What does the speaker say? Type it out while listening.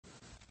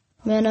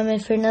Meu nome é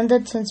Fernanda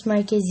de Santos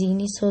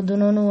Marquezine, sou do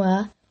nono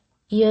A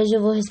e hoje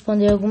eu vou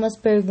responder algumas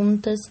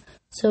perguntas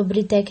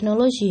sobre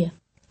tecnologia.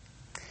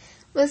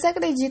 Você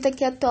acredita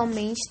que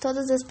atualmente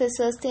todas as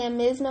pessoas têm a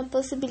mesma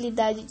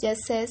possibilidade de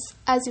acesso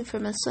às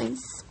informações?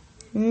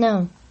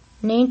 Não,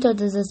 nem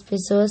todas as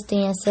pessoas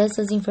têm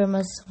acesso às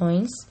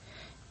informações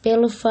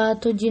pelo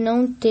fato de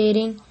não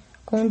terem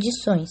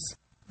condições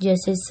de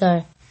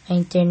acessar a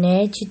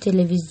internet,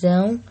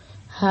 televisão,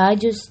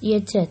 rádios e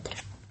etc.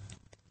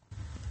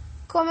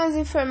 Como as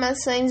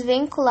informações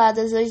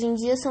vinculadas hoje em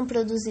dia são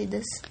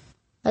produzidas?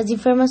 As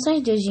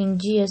informações de hoje em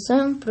dia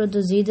são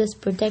produzidas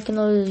por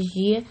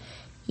tecnologia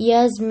e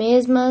as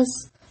mesmas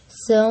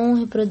são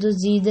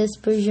reproduzidas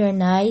por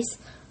jornais,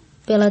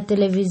 pela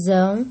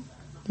televisão,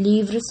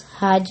 livros,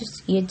 rádios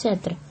e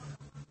etc.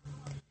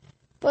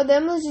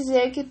 Podemos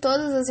dizer que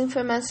todas as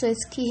informações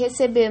que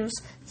recebemos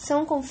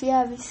são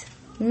confiáveis?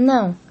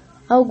 Não,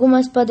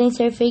 algumas podem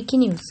ser fake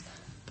news.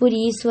 Por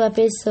isso, a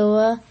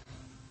pessoa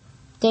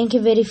tem que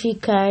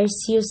verificar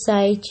se o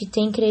site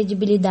tem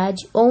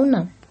credibilidade ou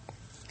não.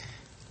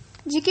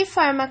 De que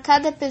forma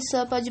cada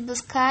pessoa pode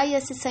buscar e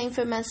acessar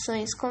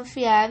informações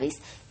confiáveis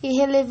e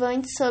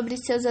relevantes sobre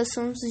seus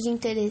assuntos de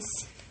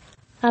interesse?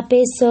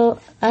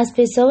 As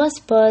pessoas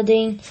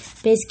podem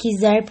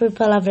pesquisar por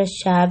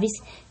palavras-chave,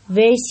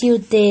 ver se o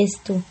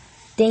texto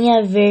tem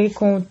a ver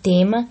com o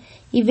tema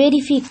e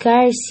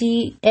verificar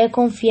se é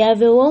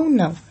confiável ou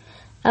não,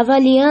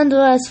 avaliando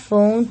as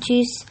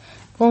fontes,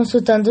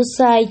 consultando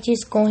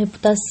sites com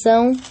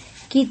reputação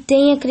que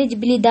tenha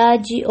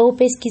credibilidade ou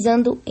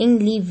pesquisando em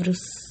livros.